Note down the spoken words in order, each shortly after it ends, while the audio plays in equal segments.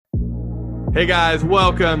Hey guys,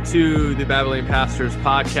 welcome to the Babylon Pastors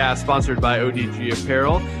podcast, sponsored by ODG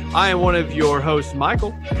Apparel. I am one of your hosts,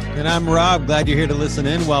 Michael. And I'm Rob. Glad you're here to listen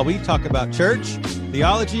in while we talk about church,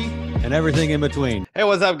 theology, and everything in between. Hey,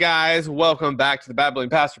 what's up, guys? Welcome back to the Babylon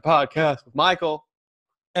Pastor podcast with Michael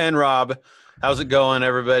and Rob. How's it going,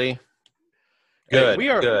 everybody? Good. Hey,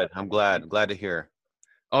 good. I'm glad to hear.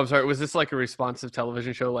 Oh, I'm sorry. Was this like a responsive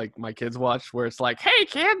television show like my kids watch, where it's like, "Hey,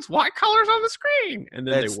 kids, what color's on the screen?" And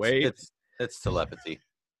then they wait. It's telepathy.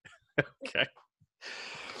 Okay.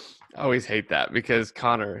 I always hate that because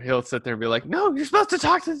Connor, he'll sit there and be like, "No, you're supposed to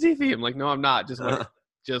talk to the TV." I'm like, "No, I'm not. Just wait.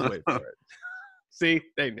 Just wait for it." See,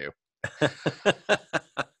 they knew.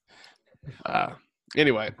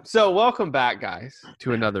 Anyway, so welcome back, guys,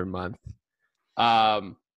 to another month.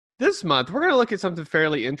 This month we're going to look at something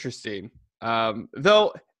fairly interesting.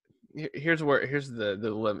 Though, here's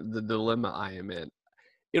the dilemma I am in.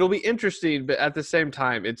 It'll be interesting, but at the same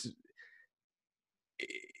time,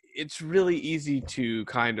 it's really easy to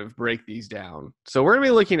kind of break these down. So we're going to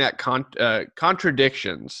be looking at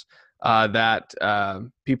contradictions that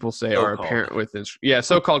people say are apparent within,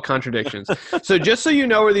 so-called contradictions. So just so you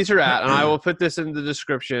know where these are at, and I will put this in the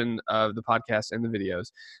description of the podcast and the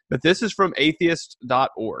videos, but this is from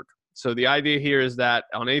atheist.org. So the idea here is that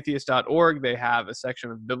on atheist.org, they have a section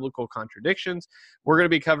of biblical contradictions. We're going to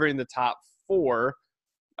be covering the top 4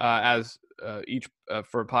 each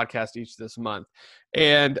for a podcast each this month.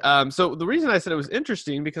 And so the reason I said it was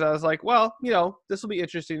interesting, because I was like, well, this will be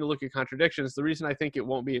interesting to look at contradictions. The reason I think it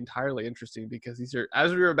won't be entirely interesting, because these are,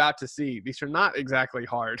 as we were about to see, these are not exactly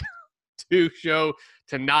hard to show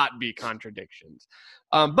to not be contradictions.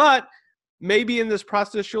 But maybe in this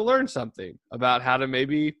process, you'll learn something about how to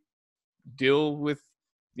maybe deal with,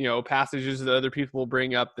 passages that other people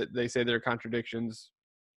bring up that they say they're contradictions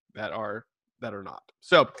that are not.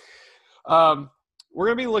 So we're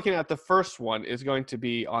going to be looking at the first one is going to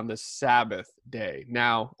be on the Sabbath day.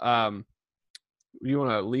 Now, you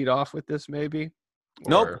want to lead off with this maybe?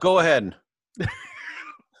 Nope, go ahead.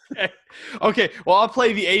 Okay, well, I'll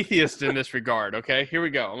play the atheist in this regard, okay? Here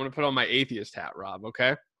we go. I'm going to put on my atheist hat, Rob,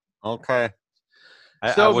 okay? Okay.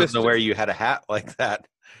 I wasn't aware you had a hat like that.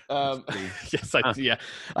 Yes,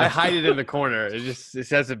 I hide it in the corner. It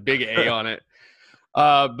has a big A on it.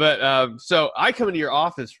 So I come into your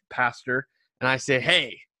office, Pastor, and I say,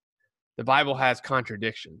 "Hey, the Bible has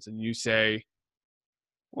contradictions." And you say,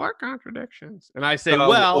 "What contradictions?" And I say,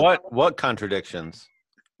 what contradictions?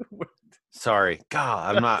 Sorry.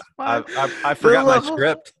 God, I'm not, I forgot my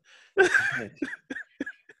script.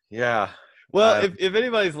 Yeah. Well, if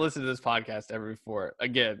anybody's listened to this podcast ever before,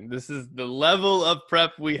 again, this is the level of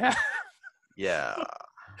prep we have. Yeah.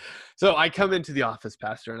 So I come into the office,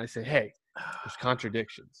 Pastor, and I say, "Hey, there's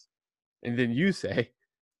contradictions." And then you say,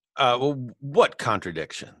 well, what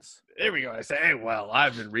contradictions? There we go. I say, "Hey, well,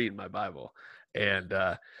 I've been reading my Bible. And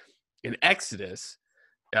in Exodus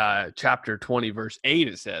chapter 20, verse 8,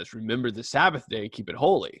 it says, 'Remember the Sabbath day and keep it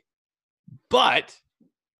holy.' But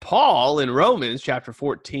Paul in Romans chapter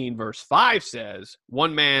 14, verse 5 says,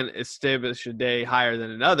 'One man establisheth a day higher than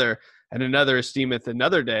another, and another esteemeth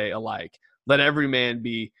another day alike. Let every man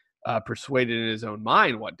be persuaded in his own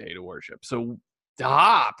mind what day to worship.'" So,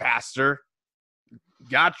 Pastor,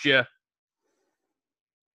 gotcha.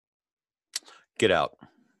 Get out.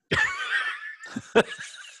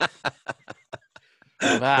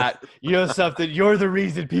 That, something, you're the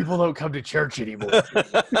reason people don't come to church anymore.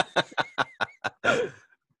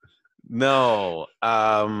 No.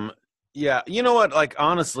 Yeah. You know what? Like,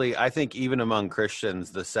 honestly, I think even among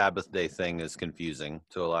Christians, the Sabbath day thing is confusing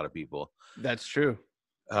to a lot of people. That's true.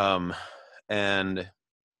 And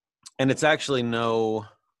it's actually no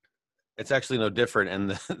different in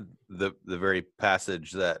the very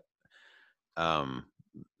passage that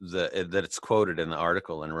that it's quoted in the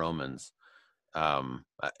article in Romans.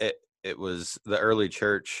 It was the early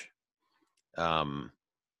church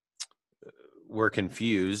were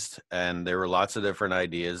confused, and there were lots of different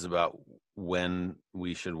ideas about when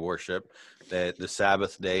we should worship. The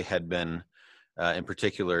Sabbath day had been, in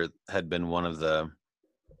particular, one of the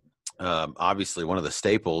obviously one of the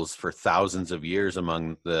staples for thousands of years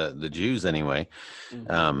among the Jews anyway.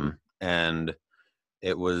 Mm-hmm. And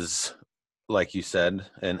it was, like you said,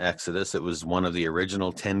 in Exodus, it was one of the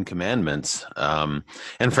original 10 commandments. And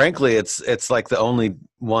frankly, it's like the only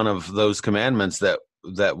one of those commandments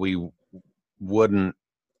that we wouldn't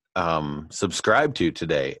subscribe to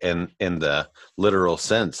today in the literal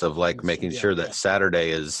sense of like making sure that Saturday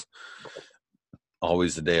is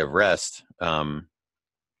always the day of rest.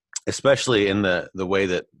 Especially in the way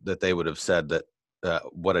that they would have said that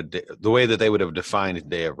the way that they would have defined a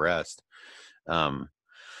day of rest.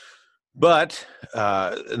 But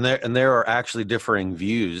there are actually differing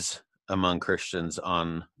views among Christians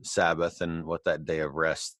on Sabbath and what that day of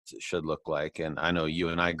rest should look like. And I know you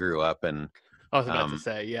and I grew up, and I was about to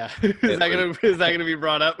say, yeah. Is that gonna be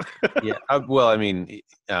brought up? yeah. Well, I mean,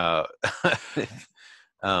 um,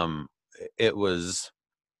 it was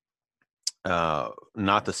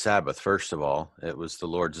not the Sabbath. First of all, it was the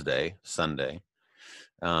Lord's Day, Sunday,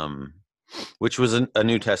 which was a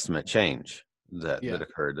New Testament change that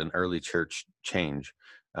occurred, an early church change,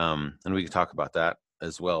 and we can talk about that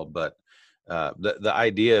as well. But the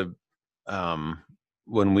idea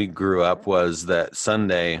when we grew up was that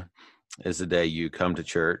Sunday is the day you come to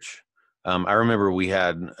church. I remember we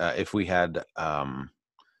had if we had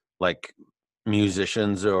like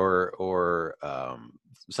musicians or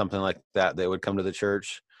something like that, they would come to the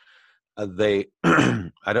church. I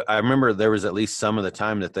remember there was at least some of the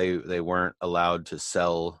time that they weren't allowed to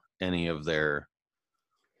sell any of their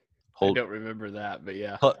I don't remember that, but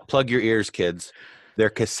yeah. Plug your ears, kids. They're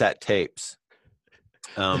cassette tapes.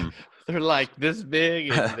 They're like this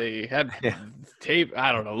big, and they had tape.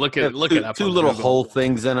 I don't know. Look it up. Two little Google. hole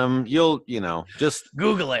things in them. You'll just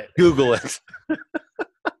Google it. Google it.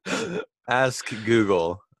 Ask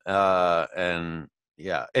Google. And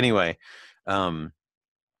yeah. Anyway,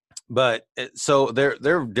 but so there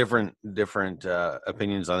are different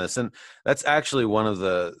opinions on this, and that's actually one of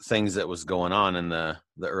the things that was going on in the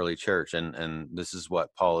early church, and this is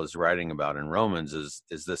what Paul is writing about in Romans is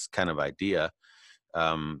this kind of idea.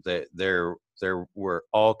 That there were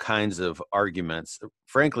all kinds of arguments,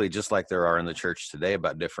 frankly, just like there are in the church today,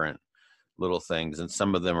 about different little things, and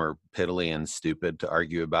some of them are piddly and stupid to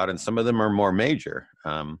argue about, and some of them are more major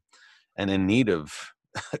and in need of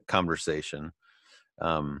conversation.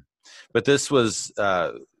 But this was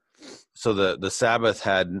so the Sabbath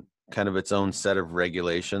had kind of its own set of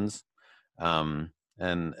regulations, and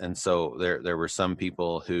so there were some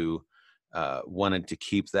people who wanted to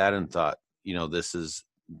keep that and thought, this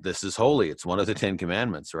is holy. It's one of the 10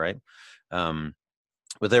 Commandments, right?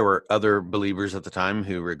 But there were other believers at the time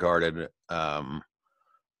who regarded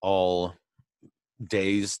all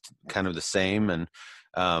days kind of the same, and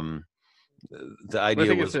the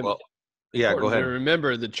idea was, yeah, go ahead.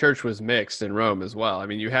 Remember, the church was mixed in Rome as well. I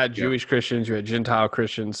mean, you had Jewish Christians, you had Gentile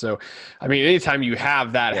Christians. So, I mean, anytime you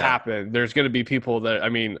have that happen, there's going to be people that, I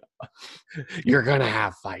mean, you're going to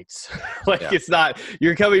have fights. It's not,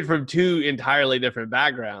 you're coming from two entirely different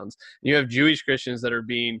backgrounds. You have Jewish Christians that are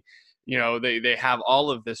being, they have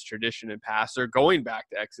all of this tradition and past. They're going back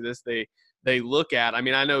to Exodus. They look at, I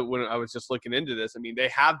mean, I know when I was just looking into this, I mean, they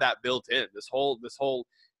have that built in. This whole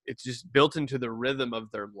it's just built into the rhythm of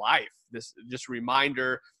their life. This just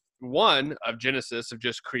reminder, one, of Genesis, of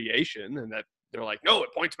just creation, and that they're like, no, it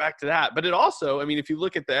points back to that. But it also, I mean, if you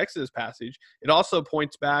look at the Exodus passage, it also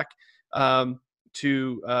points back to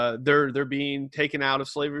they're being taken out of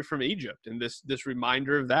slavery from Egypt, and this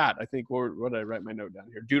reminder of that. I think, what did I write my note down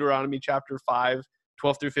here? Deuteronomy chapter 5,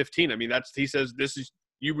 12 through 15. I mean, he says this is,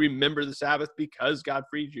 you remember the Sabbath because God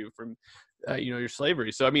freed you from your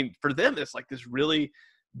slavery. So I mean, for them, it's like this really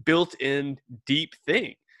built-in deep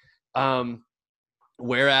thing,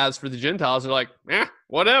 whereas for the Gentiles, they're like,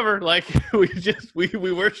 whatever, like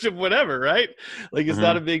we worship whatever, right? Like it's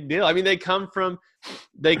not a big deal. I mean, they come from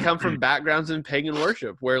backgrounds in pagan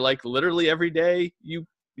worship where like literally every day you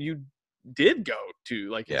did go to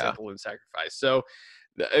like a temple and sacrifice. So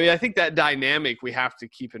I mean, I think that dynamic we have to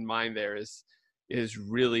keep in mind there is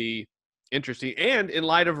really interesting, and in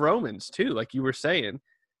light of Romans too, like you were saying.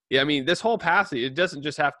 Yeah, I mean, this whole passage, it doesn't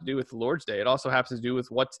just have to do with the Lord's Day. It also has to do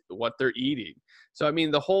with what they're eating. So, I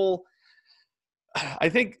mean, I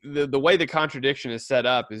think the way the contradiction is set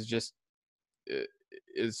up is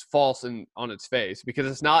false on its face, because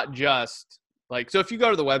it's not just like, so if you go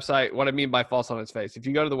to the website, what I mean by false on its face, if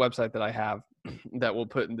you go to the website that I have that we'll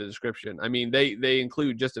put in the description, I mean, they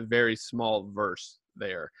include just a very small verse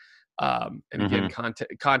there. And again,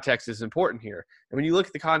 context is important here. And when you look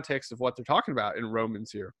at the context of what they're talking about in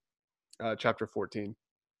Romans here, chapter 14,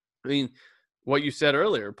 I mean, what you said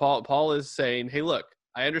earlier, Paul is saying, hey, look,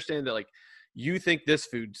 I understand that like you think this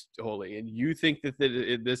food's holy, and you think that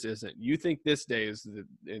this isn't. You think this day is,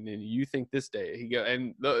 and then you think this day.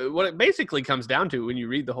 What it basically comes down to when you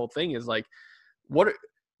read the whole thing is like, what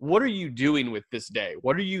are you doing with this day?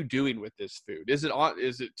 What are you doing with this food? Is it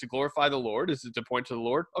to glorify the Lord? Is it to point to the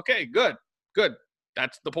Lord? Okay, good.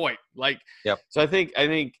 That's the point. Like, so I think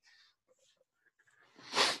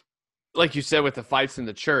like you said, with the fights in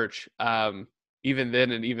the church, even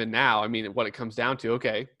then and even now, I mean, what it comes down to,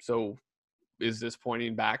 okay, so is this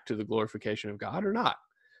pointing back to the glorification of God or not?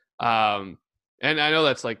 And I know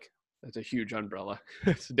that's like That's a huge umbrella.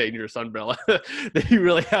 It's a dangerous umbrella that you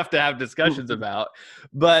really have to have discussions about.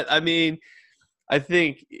 But I mean, I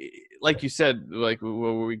think, like you said, like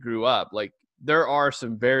where we grew up, like there are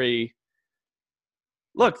some those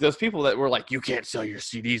people that were like, you can't sell your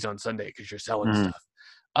CDs on Sunday because you're selling Mhm. stuff.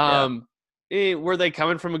 Yeah. Were they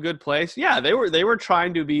coming from a good place? Yeah, they were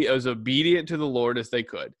trying to be as obedient to the Lord as they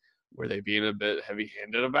could. Were they being a bit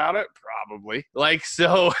heavy-handed about it? Probably. Like,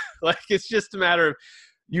 so, like, it's just a matter of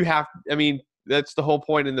I mean, that's the whole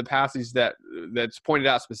point in the passage that's pointed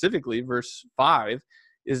out specifically, verse 5,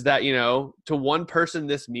 is that, to one person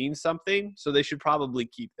this means something, so they should probably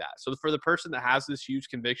keep that. So for the person that has this huge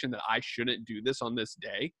conviction that I shouldn't do this on this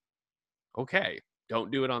day, okay,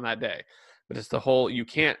 don't do it on that day. But it's the whole, you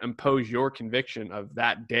can't impose your conviction of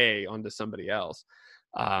that day onto somebody else,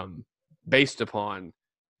 based upon,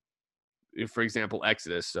 for example,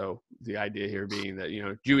 Exodus. So the idea here being that,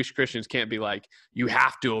 Jewish Christians can't be like, you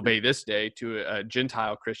have to obey this day, to a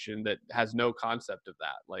Gentile Christian that has no concept of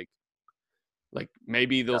that. Like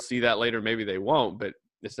maybe they'll see that later, maybe they won't, but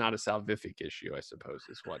it's not a salvific issue, I suppose,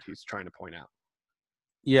 is what he's trying to point out.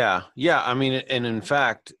 Yeah. I mean, and in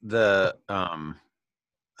fact, the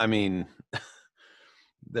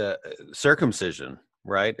circumcision,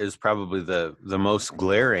 right, is probably the most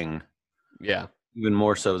glaring. Yeah. Even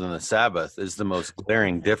more so than the Sabbath, is the most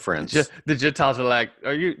glaring difference. The Gentiles are like,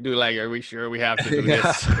 are we sure we have to do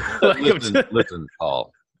this? Listen,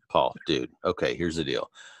 Paul, dude. Okay, here's the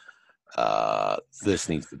deal. This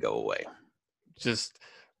needs to go away. Just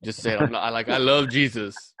say it. I love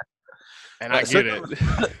Jesus, and I get it.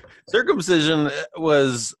 Circumcision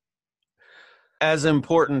was as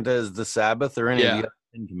important as the Sabbath or any of the other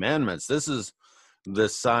 10 commandments. This is the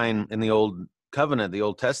sign in the Old Covenant, the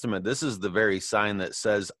Old Testament. This is the very sign that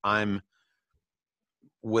says I'm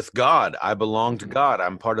with God. I belong to God.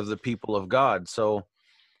 I'm part of the people of God. So,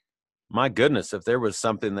 my goodness, if there was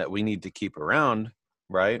something that we need to keep around,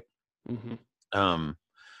 right? Mm-hmm.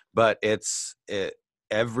 But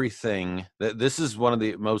everything. This is one of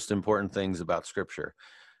the most important things about Scripture.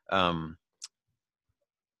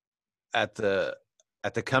 At the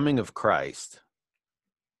coming of Christ,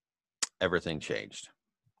 everything changed.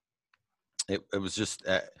 It was just,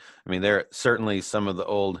 there are certainly some of the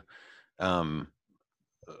Old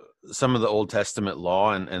Testament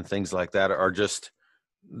law and things like that are just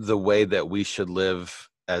the way that we should live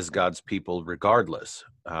as God's people regardless.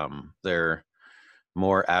 They're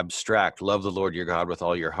more abstract. Love the Lord your God with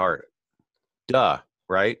all your heart. Duh,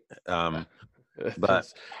 right? But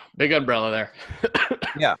big umbrella there.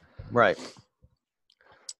 Yeah, right.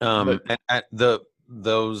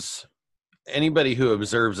 Those anybody who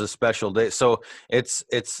observes a special day. So it's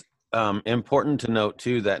important to note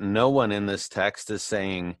too that no one in this text is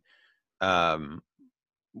saying there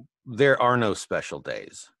are no special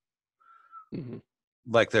days. Mm-hmm.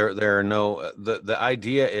 Like there are no. The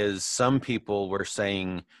idea is some people were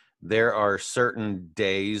saying there are certain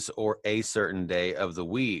days or a certain day of the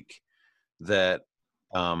week that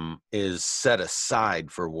is set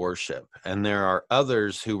aside for worship, and there are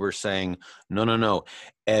others who were saying no,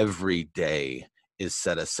 every day is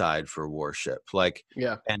set aside for worship. Like,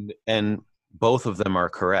 yeah, and both of them are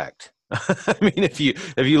correct. I mean, if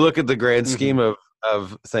you look at the grand scheme of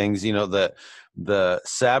things, the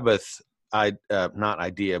Sabbath, not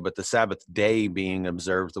idea, but the Sabbath day being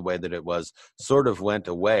observed the way that it was sort of went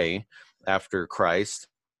away after Christ,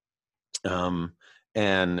 and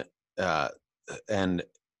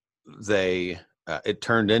they it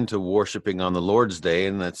turned into worshiping on the Lord's Day,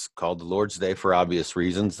 and that's called the Lord's Day for obvious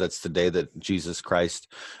reasons. That's the day that Jesus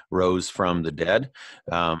Christ rose from the dead.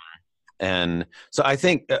 And so I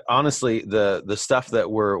think honestly, the stuff that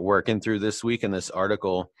we're working through this week in this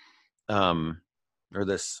article, or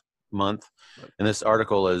this month in this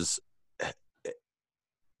article,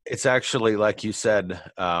 it's actually, like you said,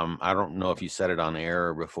 I don't know if you said it on air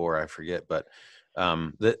or before, I forget, but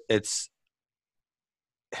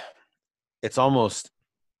it's almost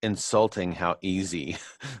insulting how easy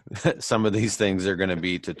some of these things are going to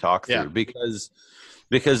be to talk through, because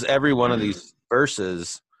every one of these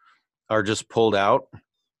verses are just pulled out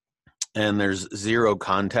and there's zero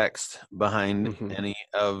context behind any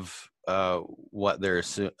of what their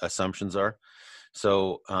assumptions are.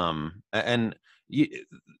 So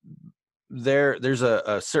there's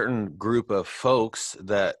a certain group of folks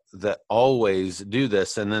that always do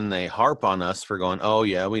this, and then they harp on us for going, oh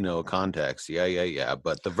yeah, we know context, yeah,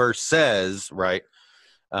 but the verse says, right?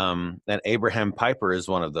 And Abraham Piper is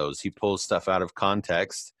one of those. He pulls stuff out of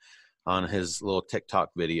context on his little TikTok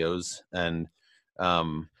videos, and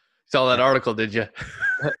saw that article, did you?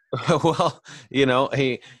 Well,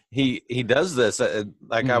 he does this.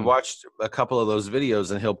 Like I watched a couple of those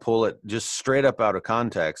videos, and he'll pull it just straight up out of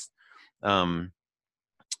context.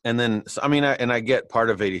 And then, I mean, I get part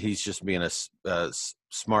of it. He's just being a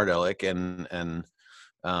smart aleck and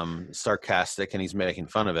sarcastic, and he's making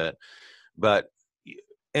fun of it. But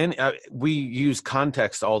we use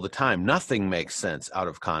context all the time. Nothing makes sense out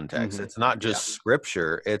of context. It's not just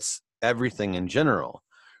scripture; it's everything in general,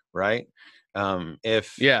 right? You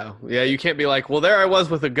can't be like, well, there I was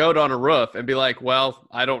with a goat on a roof, and be like, well,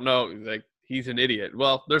 I don't know, like he's an idiot.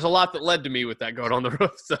 Well, there's a lot that led to me with that goat on the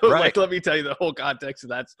roof. So like, let me tell you the whole context of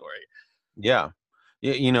that story. Yeah.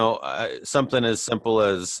 Something as simple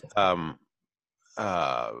as,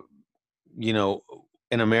 in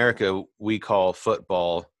America, we call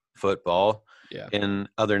football. Yeah. In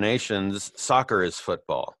other nations, soccer is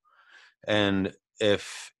football. And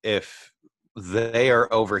if they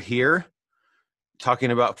are over here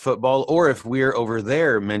talking about football, or if we're over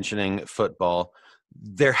there mentioning football,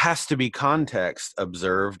 there has to be context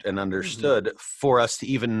observed and understood for us to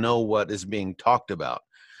even know what is being talked about.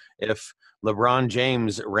 If LeBron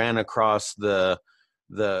James ran across the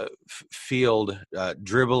field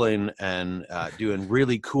dribbling and doing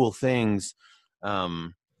really cool things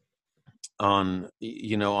on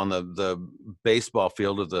the baseball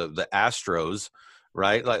field of the Astros,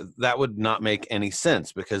 right? Like that would not make any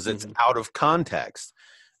sense because it's out of context.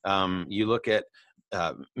 You look at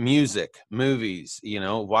music, movies,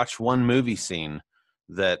 watch one movie scene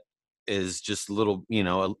that is just a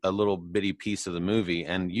little bitty piece of the movie,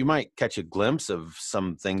 and you might catch a glimpse of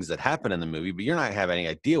some things that happen in the movie, but you're not have any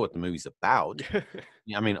idea what the movie's about.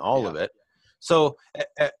 I mean, all of it. So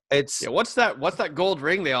it's what's that gold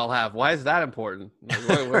ring they all have? Why is that important?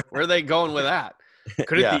 Like, where are they going with that?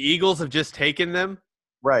 Couldn't the Eagles have just taken them?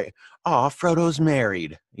 Right. Oh, Frodo's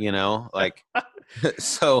married, like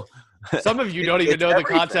so some of you don't even know the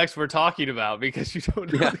context we're talking about because you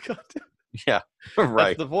don't know the context. Yeah,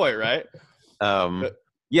 right. That's the point, right?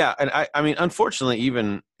 Yeah, and I mean, unfortunately,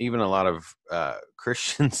 even a lot of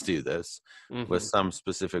Christians do this with some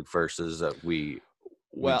specific verses that we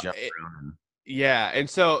jump around. Yeah, and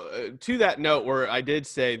so to that note, where I did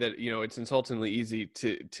say that it's insultingly easy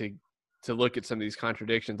to look at some of these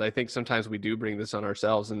contradictions, I think sometimes we do bring this on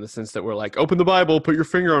ourselves in the sense that we're like, open the Bible, put your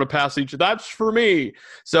finger on a passage, that's for me.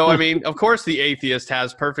 So, I mean, of course, the atheist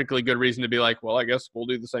has perfectly good reason to be like, well, I guess we'll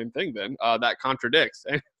do the same thing then. That contradicts.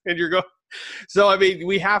 And you're going. So, I mean,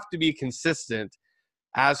 we have to be consistent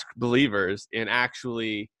as believers in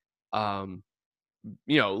actually, looking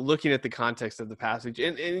at the context of the passage.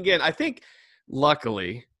 And again, I think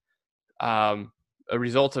luckily, a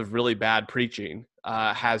result of really bad preaching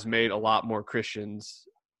has made a lot more Christians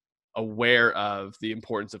aware of the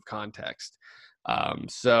importance of context.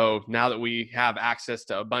 So now that we have access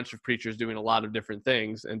to a bunch of preachers doing a lot of different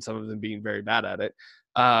things, and some of them being very bad at it,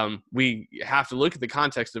 we have to look at the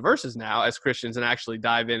context of verses now as Christians and actually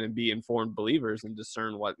dive in and be informed believers and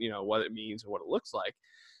discern what it means and what it looks like.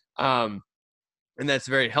 And that's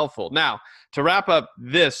very helpful. Now, to wrap up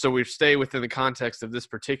this, so we stay within the context of this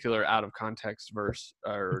particular out of context verse,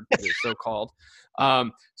 or so-called.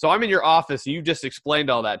 So I'm in your office. You just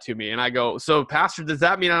explained all that to me. And I go, so Pastor, does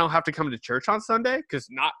that mean I don't have to come to church on Sunday? Because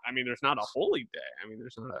there's not a holy day.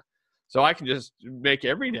 So I can just make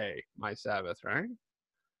every day my Sabbath, right?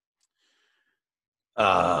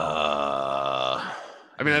 I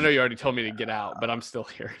know you already told me to get out, but I'm still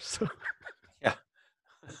here. So.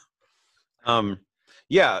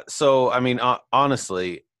 Yeah. So, I mean,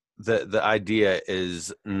 honestly, the idea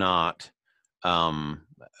is not,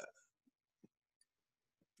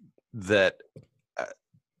 that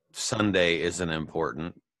Sunday isn't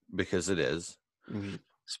important, because it is.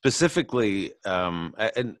 Specifically,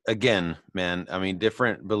 and again, man, I mean,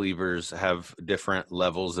 different believers have different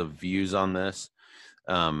levels of views on this,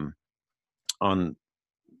 on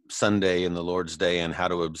Sunday and the Lord's Day and how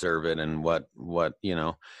to observe it and what.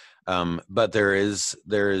 But there is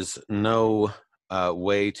no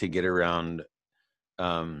way to get around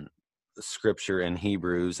Scripture in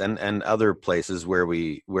Hebrews and other places where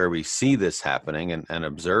we see this happening and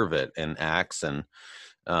observe it in Acts and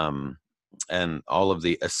all of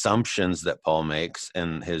the assumptions that Paul makes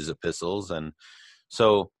in his epistles. And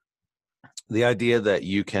so the idea that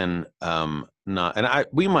you can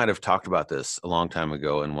we might have talked about this a long time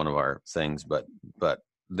ago in one of our things, but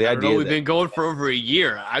the idea we've been going for over a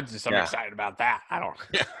year. I'm excited about that. I don't.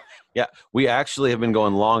 Yeah, we actually have been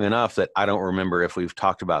going long enough that I don't remember if we've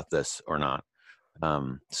talked about this or not.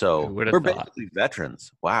 So we're basically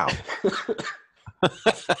veterans. Wow.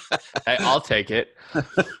 Hey, I'll take it.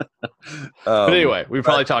 But anyway, we've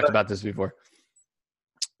probably talked about this before.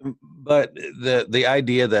 But the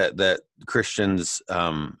idea that Christians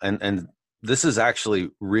and this is actually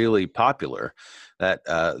really popular, that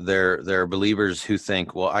there are believers who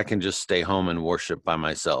think, well, I can just stay home and worship by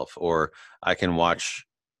myself, or I can watch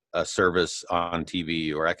a service on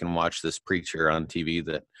TV, or I can watch this preacher on TV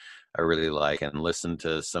that I really like and listen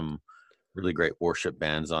to some really great worship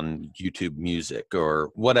bands on YouTube Music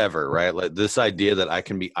or whatever, right? Like this idea that I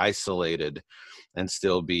can be isolated and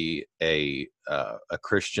still be a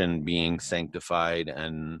Christian, being sanctified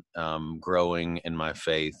and growing in my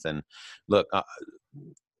faith. And look,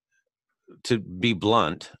 to be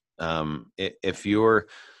blunt, if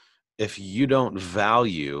you don't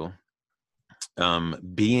value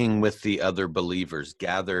being with the other believers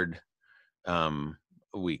gathered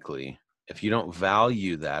weekly, if you don't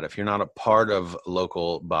value that, if you're not a part of a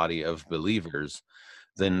local body of believers,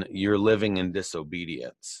 then you're living in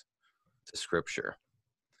disobedience to Scripture.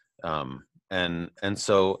 And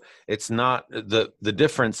so it's not, the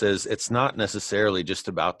difference is, it's not necessarily just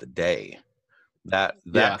about the day. That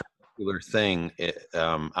particular thing,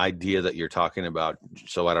 idea that you're talking about,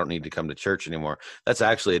 so I don't need to come to church anymore, that's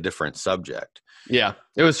actually a different subject. Yeah,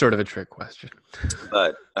 it was sort of a trick question.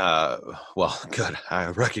 But well, good, I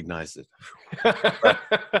recognized it.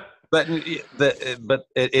 But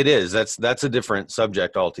it is, that's a different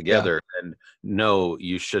subject altogether. Yeah. And no,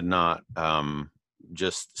 you should not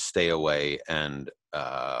just stay away and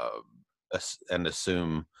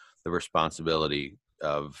assume the responsibility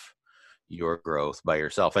of your growth by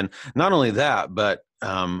yourself. And not only that, but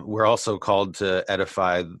we're also called to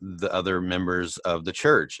edify the other members of the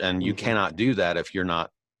church, and you cannot do that if you're not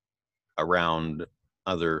around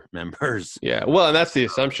other members. Yeah, well, and that's the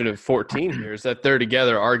assumption of 14 here, is that they're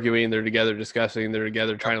together arguing, they're together discussing, they're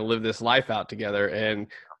together trying to live this life out together. And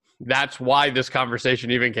that's why this conversation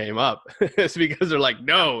even came up. It's because they're like,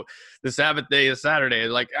 no, the Sabbath day is Saturday.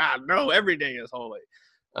 Like, no, every day is holy.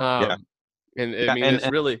 And I mean, it's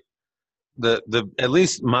really the at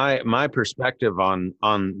least my perspective on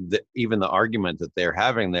even the argument that they're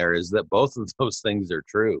having there is that both of those things are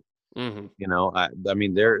true. You know, I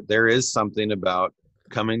mean, there is something about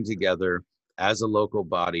coming together as a local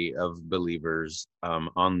body of believers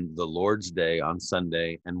on the Lord's Day, on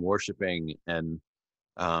Sunday, and worshiping, and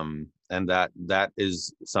that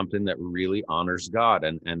is something that really honors God,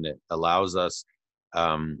 and it allows us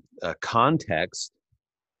a context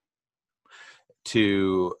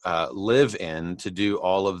to live in, to do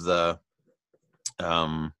all the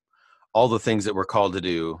things that we're called to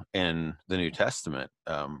do in the New Testament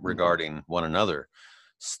regarding one another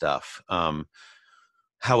stuff.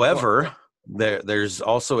 However, there's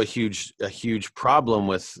also a huge problem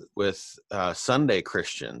with Sunday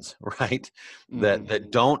Christians, right? That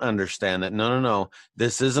don't understand that no,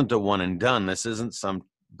 this isn't a one and done. This isn't some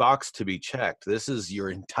box to be checked. This is your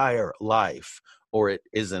entire life, or it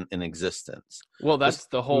isn't in existence. Well, that's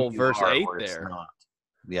the whole verse 8 there.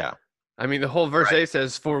 Yeah. I mean, the whole verse 8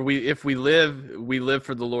 says, if we live, we live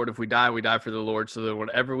for the Lord. If we die, we die for the Lord. So that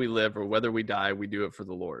whenever we live or whether we die, we do it for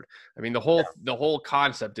the Lord. I mean, the whole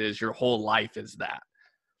concept is your whole life is that.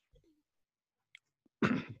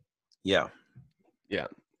 Yeah. Yeah.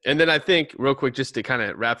 And then I think, real quick, just to kind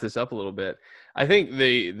of wrap this up a little bit, I think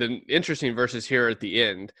the interesting verses here at the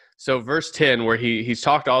end. So verse 10, where he's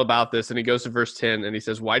talked all about this, and he goes to verse 10, and he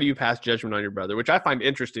says, why do you pass judgment on your brother? Which I find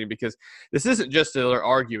interesting, because this isn't just that they're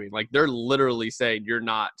arguing. Like, they're literally saying, you're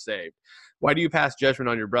not saved. Why do you pass judgment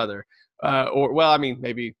on your brother? I mean,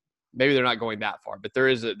 maybe they're not going that far, but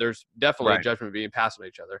there's definitely a judgment being passed on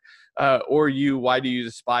each other. Why do you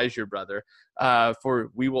despise your brother?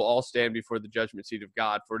 For we will all stand before the judgment seat of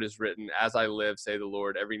God. For it is written, as I live, say the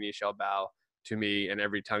Lord, every knee shall bow to me, and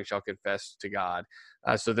every tongue shall confess to God.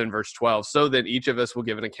 So then verse 12, so then each of us will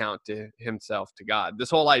give an account to himself to God.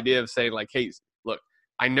 This whole idea of saying, like, hey, look,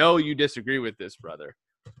 I know you disagree with this brother,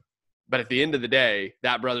 but at the end of the day,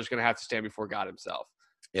 that brother's going to have to stand before God himself.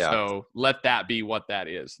 Yeah. So let that be what that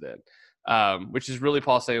is then. Which is really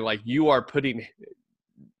Paul saying, like, you are putting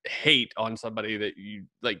hate on somebody that you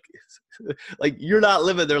like you're not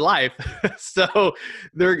living their life. So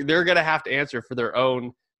they're going to have to answer for their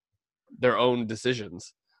own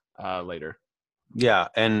decisions later. Yeah,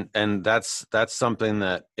 and that's something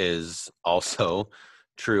that is also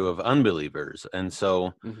true of unbelievers. And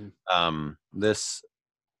so this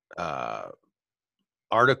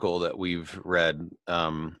article that we've read,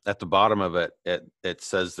 at the bottom of it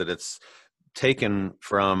says that it's taken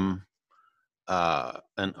from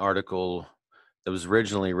an article that was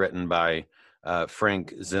originally written by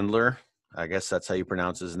Frank Zindler. I guess that's how you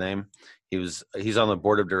pronounce his name. He's on the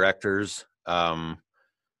board of directors of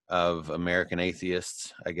American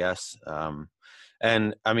Atheists, I guess.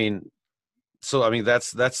 And I mean, so I mean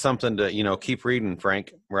that's something to keep reading,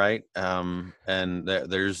 Frank, right? And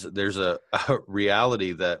there's a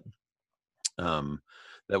reality that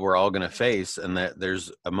that we're all going to face, and that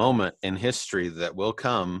there's a moment in history that will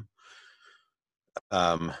come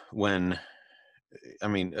when, I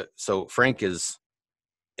mean, so Frank is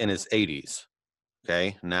in his 80s,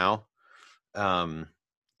 okay, now,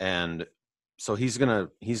 and so he's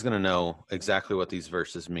gonna know exactly what these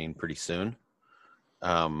verses mean pretty soon.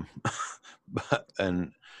 But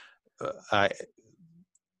and I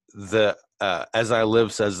the as I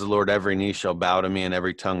live, says the Lord, every knee shall bow to me and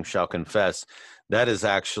every tongue shall confess. That is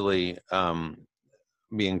actually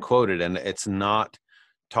being quoted, and it's not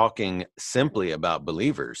talking simply about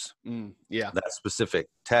believers. Yeah, that specific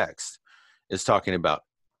text is talking about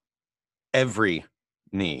every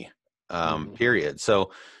knee, period.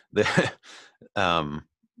 So the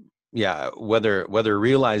whether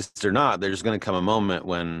realized or not, there's going to come a moment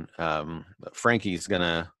when Frankie's going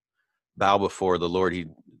to bow before the Lord he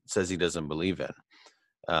says he doesn't believe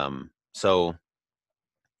in. So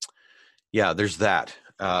yeah, there's that.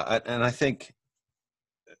 And I think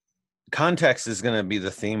context is going to be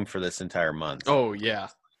the theme for this entire month. Oh yeah,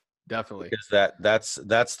 definitely. Because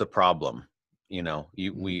that's the problem.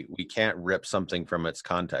 We can't rip something from its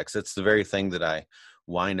context. It's the very thing that I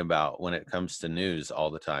whine about when it comes to news all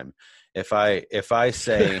the time. If I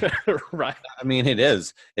say, right, I mean, it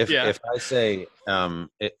is. If I say,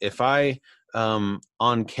 if I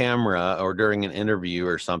on camera or during an interview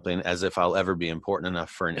or something, as if I'll ever be important enough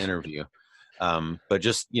for an interview, but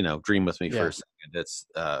just dream with me for a second. It's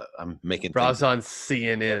I'm making Rob's things on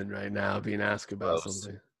CNN right now being asked about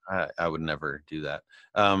something. I would never do that.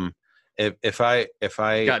 If I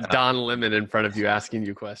got Don Lemon in front of you asking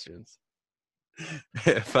you questions.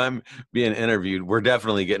 If I'm being interviewed, we're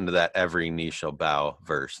definitely getting to that every knee shall bow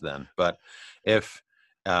verse then. But if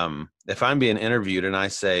I'm being interviewed and I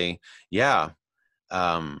say, yeah,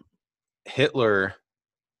 Hitler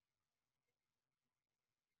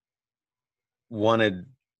wanted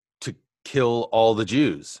to kill all the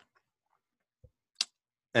Jews,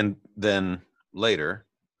 and then later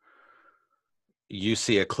you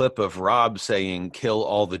see a clip of Rob saying kill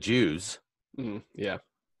all the Jews, yeah,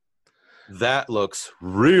 that looks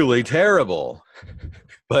really terrible.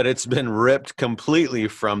 But it's been ripped completely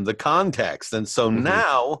from the context. And so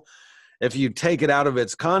now, if you take it out of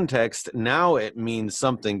its context, now it means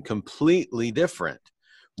something completely different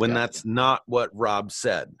when that's not what Rob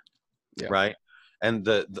said, right? And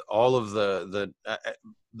all of the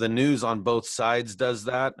news on both sides does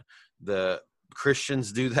that. The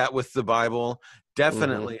Christians do that with the Bible.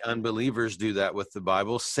 Definitely unbelievers do that with the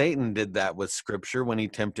Bible. Satan did that with Scripture when he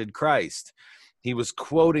tempted Christ. He was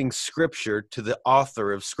quoting Scripture to the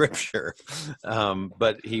author of Scripture,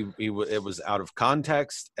 but it was out of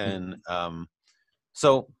context, and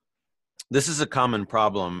so this is a common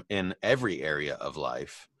problem in every area of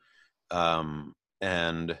life,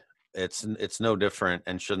 and it's no different,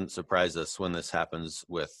 and shouldn't surprise us when this happens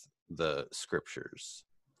with the Scriptures.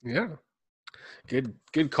 Yeah. Good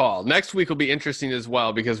call. Next week will be interesting as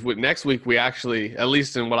well, because next week we actually, at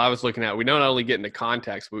least in what I was looking at, we not only get into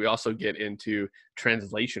context, but we also get into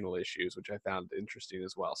translational issues, which I found interesting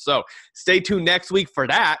as well. So stay tuned next week for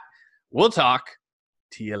that. We'll talk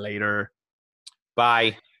to you later.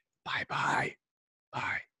 Bye. Bye.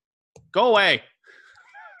 Go away.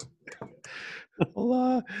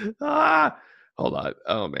 Hold on.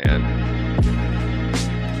 Oh, man.